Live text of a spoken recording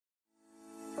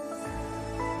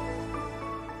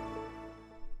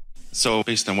So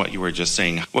based on what you were just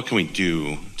saying, what can we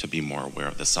do to be more aware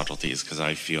of the subtleties? Because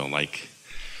I feel like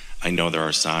I know there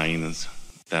are signs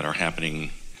that are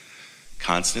happening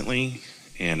constantly,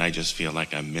 and I just feel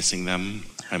like I'm missing them.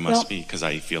 I must be, because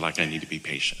I feel like I need to be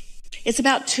patient. It's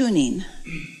about tuning.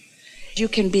 You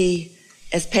can be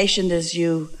as patient as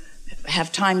you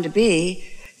have time to be,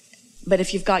 but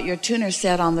if you've got your tuner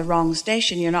set on the wrong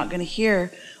station, you're not going to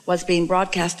hear what's being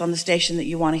broadcast on the station that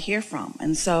you want to hear from.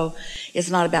 And so it's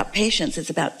not about patience,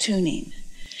 it's about tuning.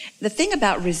 The thing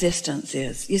about resistance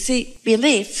is, you see,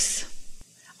 beliefs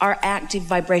are active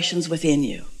vibrations within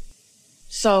you.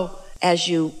 So as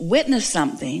you witness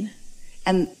something,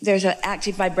 and there's an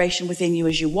active vibration within you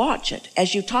as you watch it.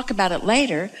 As you talk about it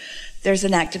later, there's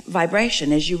an active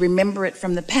vibration. As you remember it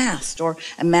from the past or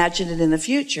imagine it in the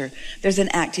future, there's an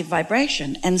active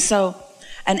vibration. And so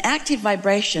an active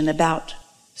vibration about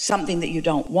something that you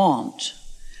don't want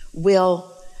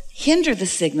will hinder the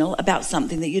signal about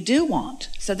something that you do want.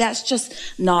 So that's just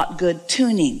not good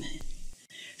tuning.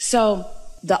 So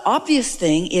the obvious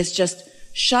thing is just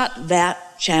shut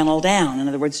that channel down. In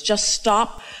other words, just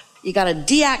stop. You got to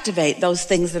deactivate those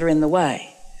things that are in the way.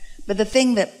 But the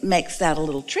thing that makes that a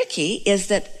little tricky is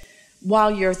that while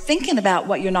you're thinking about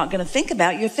what you're not going to think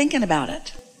about, you're thinking about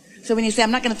it. So when you say, I'm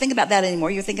not going to think about that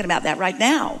anymore, you're thinking about that right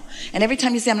now. And every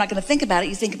time you say, I'm not going to think about it,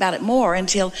 you think about it more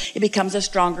until it becomes a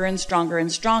stronger and stronger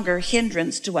and stronger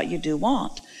hindrance to what you do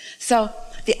want. So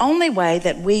the only way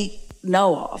that we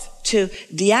know of to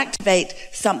deactivate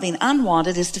something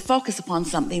unwanted is to focus upon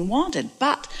something wanted.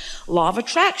 But law of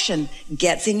attraction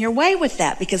gets in your way with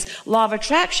that, because law of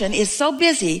attraction is so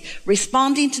busy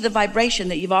responding to the vibration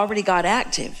that you've already got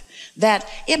active that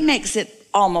it makes it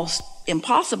almost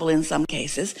impossible in some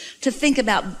cases to think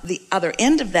about the other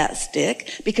end of that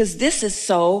stick, because this is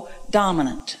so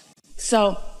dominant.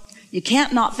 So you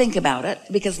can't not think about it,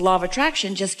 because law of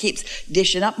attraction just keeps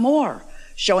dishing up more,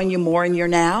 showing you more in your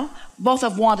now, both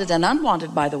of wanted and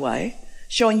unwanted, by the way,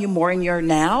 showing you more in your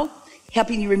now,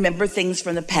 helping you remember things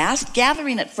from the past,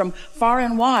 gathering it from far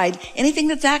and wide, anything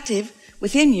that's active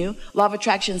within you. Law of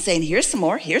attraction saying, here's some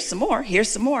more, here's some more, here's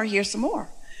some more, here's some more.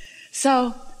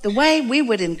 So the way we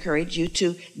would encourage you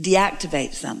to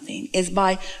deactivate something is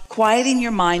by quieting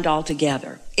your mind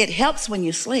altogether. It helps when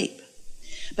you sleep.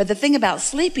 But the thing about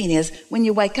sleeping is when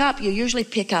you wake up, you usually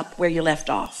pick up where you left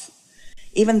off.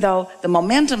 Even though the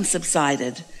momentum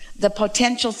subsided, the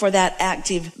potential for that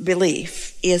active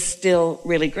belief is still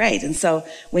really great. And so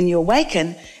when you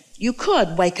awaken, you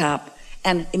could wake up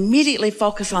and immediately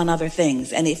focus on other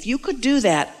things. And if you could do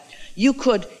that, you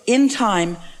could, in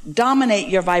time, dominate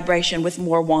your vibration with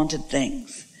more wanted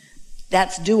things.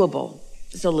 That's doable.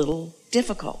 It's a little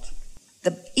difficult.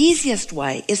 The easiest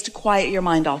way is to quiet your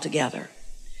mind altogether.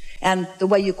 And the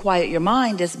way you quiet your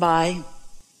mind is by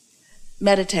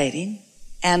meditating.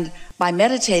 And by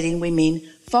meditating, we mean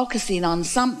focusing on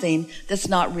something that's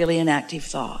not really an active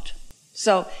thought.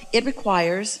 So it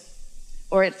requires,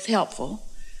 or it's helpful,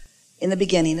 in the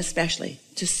beginning especially,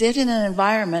 to sit in an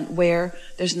environment where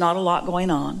there's not a lot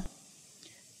going on.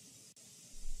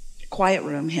 Quiet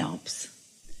room helps.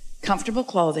 Comfortable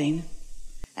clothing,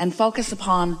 and focus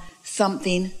upon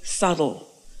something subtle.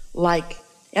 Like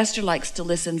Esther likes to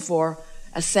listen for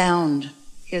a sound.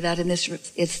 Hear that in this room?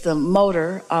 It's the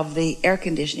motor of the air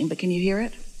conditioning, but can you hear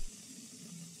it?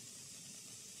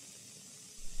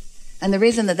 And the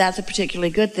reason that that's a particularly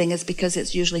good thing is because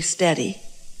it's usually steady.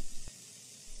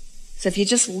 So if you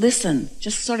just listen,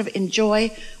 just sort of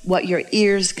enjoy what your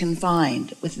ears can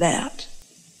find with that.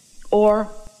 Or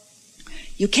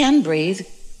you can breathe,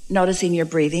 noticing your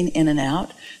breathing in and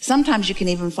out. Sometimes you can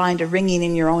even find a ringing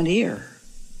in your own ear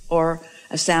or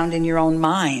a sound in your own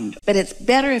mind. But it's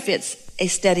better if it's a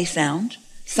steady sound,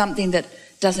 something that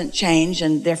doesn't change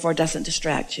and therefore doesn't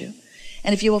distract you.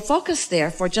 And if you will focus there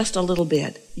for just a little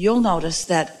bit, you'll notice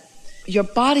that your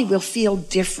body will feel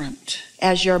different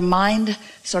as your mind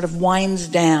sort of winds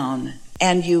down,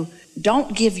 and you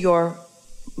don't give your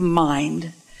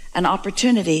mind an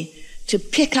opportunity to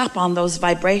pick up on those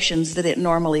vibrations that it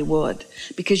normally would,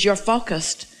 because you're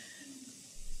focused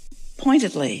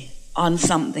pointedly on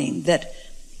something that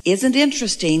isn't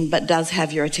interesting but does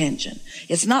have your attention.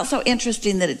 It's not so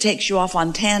interesting that it takes you off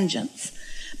on tangents,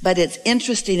 but it's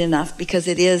interesting enough because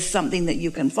it is something that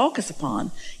you can focus upon.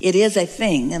 It is a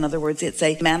thing. In other words, it's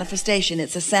a manifestation.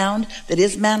 It's a sound that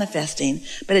is manifesting,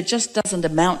 but it just doesn't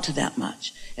amount to that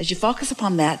much. As you focus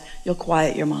upon that, you'll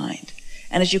quiet your mind.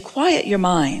 And as you quiet your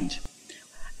mind,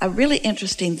 a really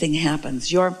interesting thing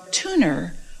happens. Your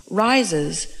tuner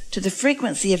rises to the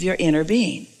frequency of your inner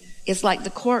being. It's like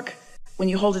the cork when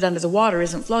you hold it under the water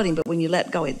isn't floating, but when you let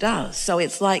go, it does. So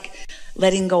it's like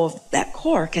letting go of that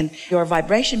cork, and your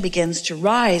vibration begins to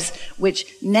rise, which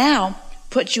now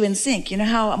puts you in sync. You know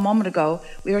how a moment ago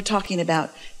we were talking about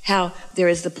how there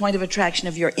is the point of attraction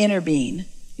of your inner being,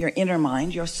 your inner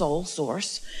mind, your soul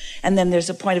source, and then there's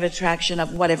a point of attraction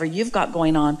of whatever you've got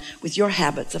going on with your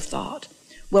habits of thought.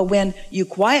 Well, when you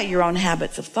quiet your own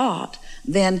habits of thought,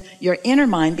 then your inner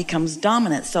mind becomes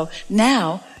dominant. So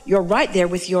now you're right there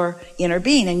with your inner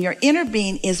being, and your inner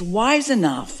being is wise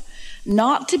enough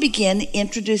not to begin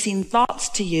introducing thoughts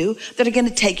to you that are going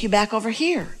to take you back over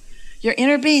here. Your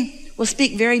inner being will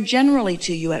speak very generally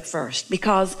to you at first,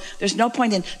 because there's no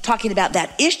point in talking about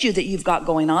that issue that you've got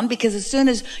going on, because as soon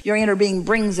as your inner being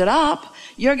brings it up,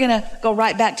 you're going to go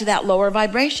right back to that lower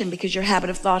vibration because your habit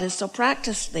of thought is so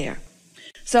practiced there.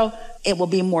 So it will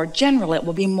be more general. It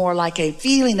will be more like a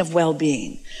feeling of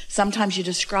well-being. Sometimes you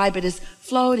describe it as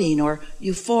floating or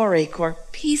euphoric or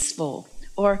peaceful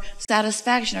or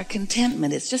satisfaction or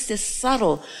contentment. It's just this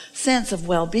subtle sense of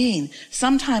well-being.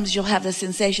 Sometimes you'll have the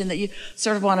sensation that you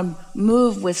sort of want to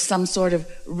move with some sort of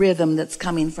rhythm that's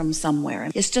coming from somewhere.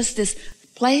 It's just this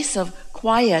place of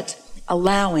quiet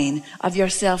allowing of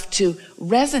yourself to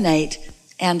resonate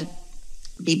and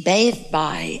be bathed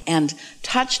by and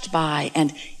touched by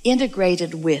and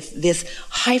integrated with this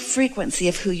high frequency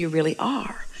of who you really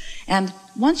are. And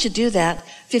once you do that,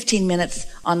 15 minutes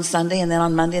on Sunday, and then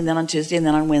on Monday, and then on Tuesday, and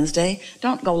then on Wednesday,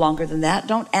 don't go longer than that.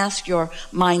 Don't ask your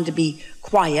mind to be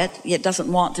quiet. It doesn't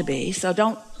want to be, so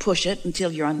don't push it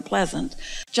until you're unpleasant.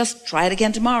 Just try it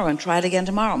again tomorrow and try it again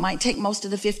tomorrow. It might take most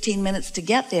of the 15 minutes to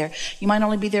get there. You might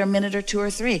only be there a minute or two or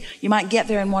three. You might get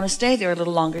there and want to stay there a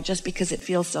little longer just because it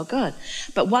feels so good.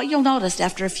 But what you'll notice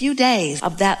after a few days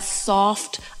of that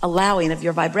soft allowing of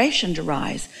your vibration to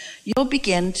rise, you'll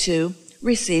begin to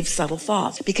receive subtle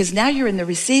thoughts, because now you're in the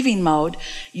receiving mode.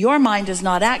 Your mind is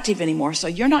not active anymore, so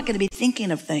you're not going to be thinking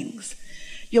of things.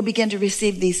 You'll begin to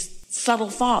receive these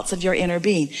subtle thoughts of your inner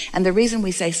being. And the reason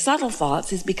we say subtle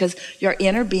thoughts is because your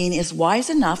inner being is wise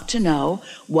enough to know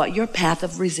what your path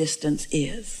of resistance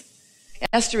is.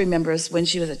 Esther remembers when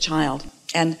she was a child,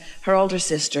 and her older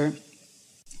sister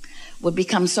would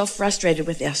become so frustrated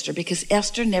with Esther because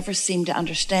Esther never seemed to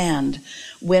understand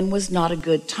when was not a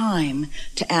good time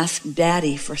to ask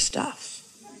Daddy for stuff.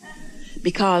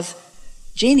 Because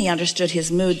Jeannie understood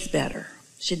his moods better.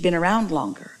 She'd been around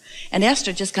longer. And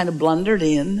Esther just kind of blundered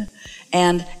in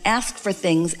and asked for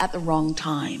things at the wrong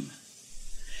time.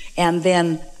 And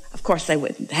then, of course, they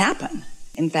wouldn't happen.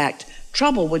 In fact,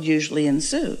 trouble would usually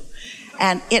ensue.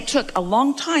 And it took a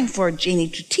long time for Jeannie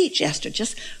to teach Esther,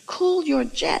 just cool your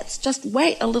jets, just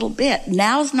wait a little bit.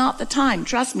 Now's not the time.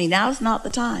 Trust me, now's not the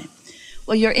time.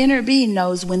 Well, your inner being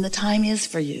knows when the time is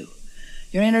for you.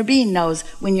 Your inner being knows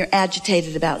when you're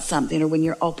agitated about something or when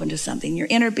you're open to something. Your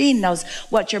inner being knows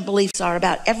what your beliefs are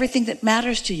about everything that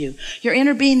matters to you. Your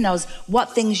inner being knows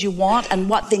what things you want and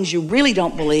what things you really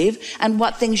don't believe, and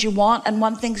what things you want and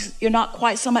what things you're not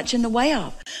quite so much in the way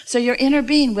of. So your inner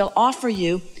being will offer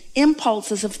you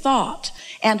impulses of thought.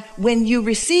 And when you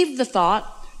receive the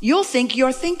thought, you'll think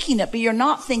you're thinking it, but you're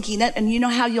not thinking it. And you know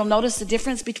how you'll notice the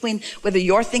difference between whether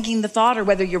you're thinking the thought or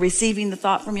whether you're receiving the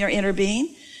thought from your inner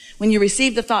being? When you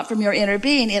receive the thought from your inner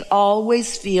being, it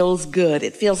always feels good.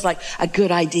 It feels like a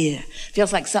good idea. It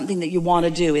feels like something that you want to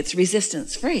do. It's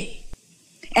resistance free.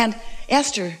 And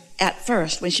Esther, at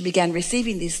first, when she began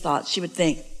receiving these thoughts, she would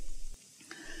think,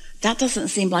 that doesn't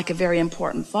seem like a very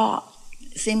important thought.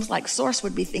 It seems like Source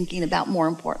would be thinking about more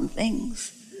important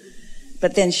things.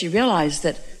 But then she realized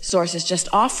that Source is just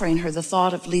offering her the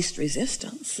thought of least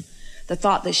resistance, the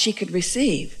thought that she could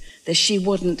receive, that she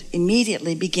wouldn't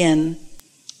immediately begin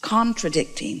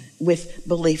contradicting with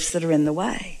beliefs that are in the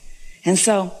way. And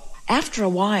so after a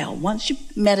while, once you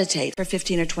meditate for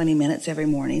 15 or 20 minutes every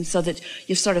morning so that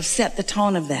you sort of set the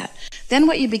tone of that, then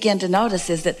what you begin to notice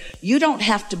is that you don't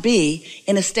have to be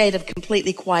in a state of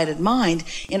completely quieted mind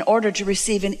in order to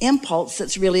receive an impulse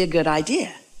that's really a good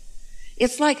idea.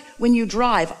 It's like when you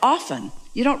drive, often,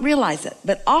 you don't realize it,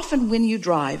 but often when you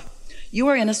drive, you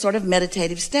are in a sort of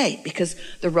meditative state because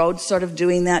the road's sort of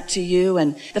doing that to you,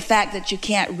 and the fact that you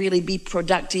can't really be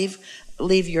productive,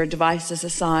 leave your devices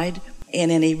aside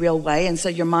in any real way, and so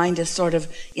your mind is sort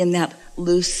of in that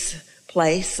loose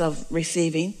place of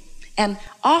receiving. And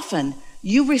often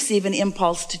you receive an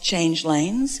impulse to change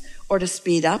lanes or to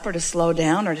speed up or to slow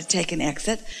down or to take an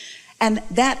exit, and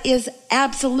that is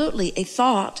absolutely a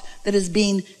thought that is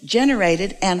being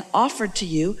generated and offered to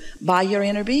you by your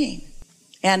inner being.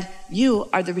 And you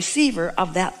are the receiver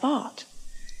of that thought.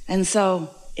 And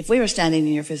so if we were standing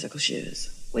in your physical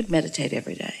shoes, we'd meditate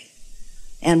every day.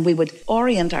 And we would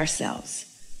orient ourselves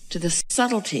to the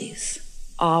subtleties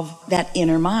of that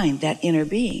inner mind, that inner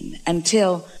being,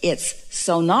 until it's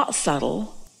so not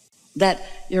subtle that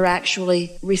you're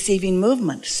actually receiving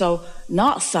movement, so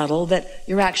not subtle that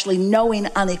you're actually knowing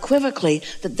unequivocally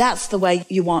that that's the way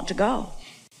you want to go.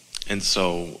 And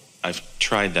so I've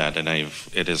tried that, and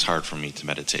it is hard for me to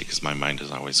meditate because my mind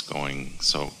is always going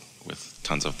with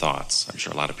tons of thoughts. I'm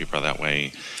sure a lot of people are that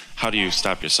way. How do you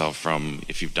stop yourself from,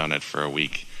 if you've done it for a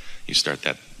week, you start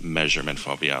that measurement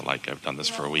phobia, like I've done this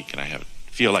for a week and I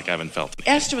feel like I haven't felt it.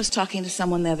 Esther was talking to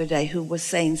someone the other day who was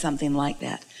saying something like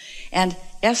that. And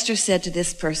Esther said to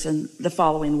this person the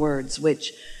following words,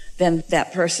 which then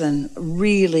that person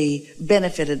really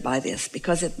benefited by this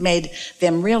because it made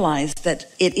them realize that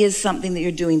it is something that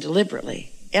you're doing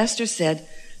deliberately. Esther said,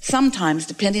 sometimes,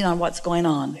 depending on what's going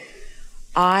on,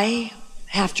 I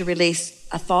have to release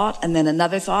a thought and then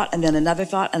another thought and then another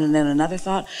thought and then another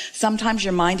thought. Sometimes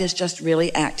your mind is just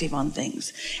really active on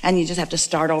things and you just have to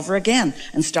start over again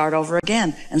and start over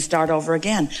again and start over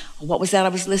again. What was that I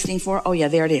was listening for? Oh yeah,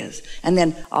 there it is. And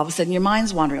then all of a sudden your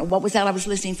mind's wandering. What was that I was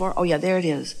listening for? Oh yeah, there it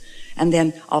is. And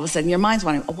then all of a sudden your mind's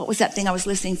wondering, oh, what was that thing I was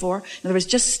listening for? In other words,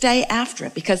 just stay after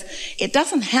it because it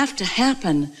doesn't have to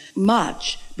happen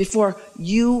much before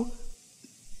you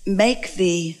make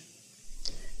the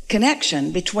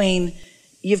connection between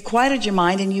you've quieted your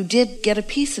mind and you did get a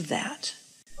piece of that.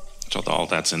 So all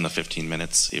that's in the 15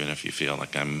 minutes, even if you feel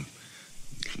like I'm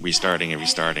restarting and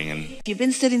restarting. And if you've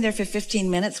been sitting there for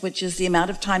 15 minutes, which is the amount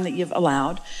of time that you've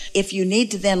allowed, if you need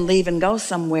to then leave and go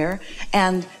somewhere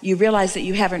and you realize that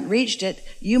you haven't reached it,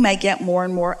 you may get more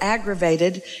and more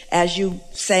aggravated as you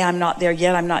say, I'm not there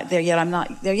yet, I'm not there yet, I'm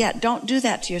not there yet. Don't do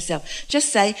that to yourself. Just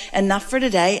say, enough for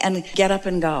today, and get up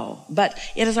and go. But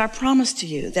it is our promise to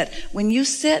you that when you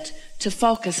sit to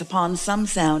focus upon some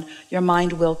sound, your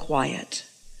mind will quiet.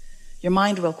 Your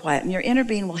mind will quiet, and your inner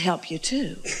being will help you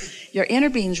too. Your inner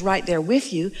being's right there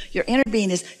with you. Your inner being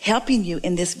is helping you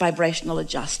in this vibrational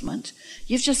adjustment.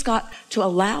 You've just got to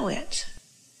allow it.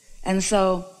 And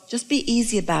so just be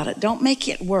easy about it. Don't make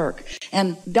it work.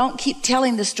 And don't keep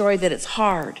telling the story that it's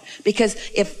hard. Because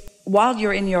if while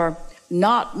you're in your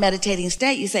not meditating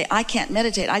state, you say, I can't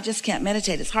meditate. I just can't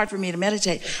meditate. It's hard for me to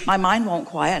meditate. My mind won't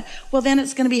quiet. Well, then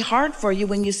it's going to be hard for you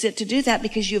when you sit to do that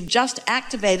because you've just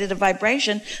activated a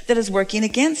vibration that is working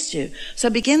against you. So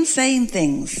begin saying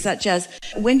things such as,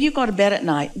 when you go to bed at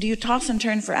night, do you toss and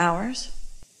turn for hours?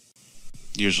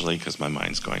 Usually because my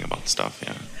mind's going about stuff,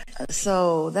 yeah.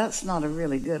 So that's not a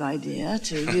really good idea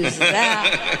to use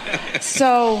that.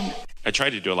 So I try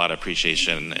to do a lot of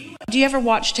appreciation. Do you ever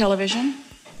watch television?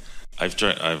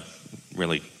 I've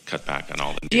really cut back on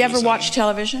all the news. Do you ever watch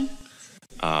television?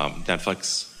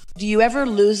 Netflix. Do you ever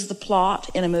lose the plot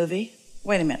in a movie?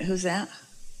 Wait a minute, who's that?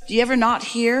 Do you ever not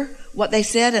hear what they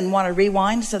said and want to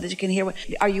rewind so that you can hear what?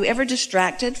 Are you ever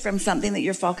distracted from something that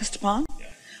you're focused upon? Yeah.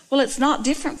 Well, it's not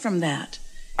different from that.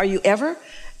 Are you ever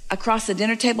across the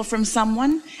dinner table from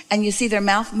someone and you see their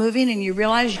mouth moving and you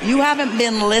realize you haven't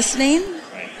been listening?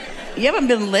 You haven't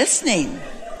been listening.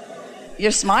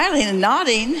 You're smiling and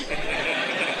nodding,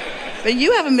 but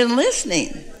you haven't been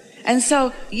listening. And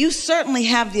so you certainly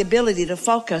have the ability to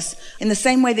focus in the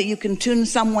same way that you can tune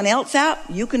someone else out.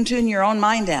 You can tune your own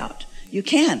mind out. You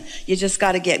can. You just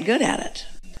got to get good at it.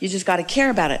 You just got to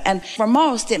care about it. And for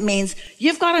most, it means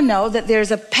you've got to know that there's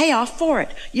a payoff for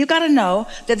it. You've got to know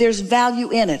that there's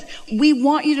value in it. We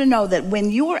want you to know that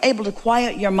when you are able to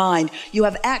quiet your mind, you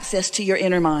have access to your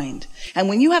inner mind. And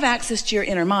when you have access to your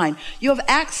inner mind, you have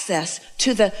access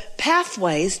to the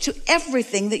pathways to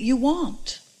everything that you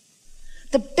want.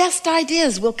 The best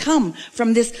ideas will come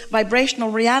from this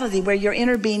vibrational reality where your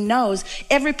inner being knows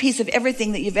every piece of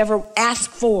everything that you've ever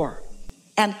asked for.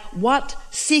 And what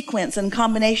sequence and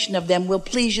combination of them will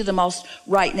please you the most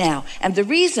right now. And the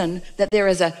reason that there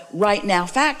is a right now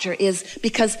factor is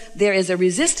because there is a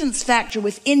resistance factor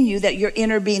within you that your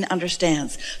inner being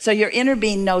understands. So your inner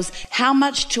being knows how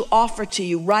much to offer to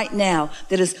you right now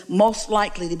that is most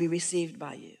likely to be received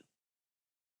by you.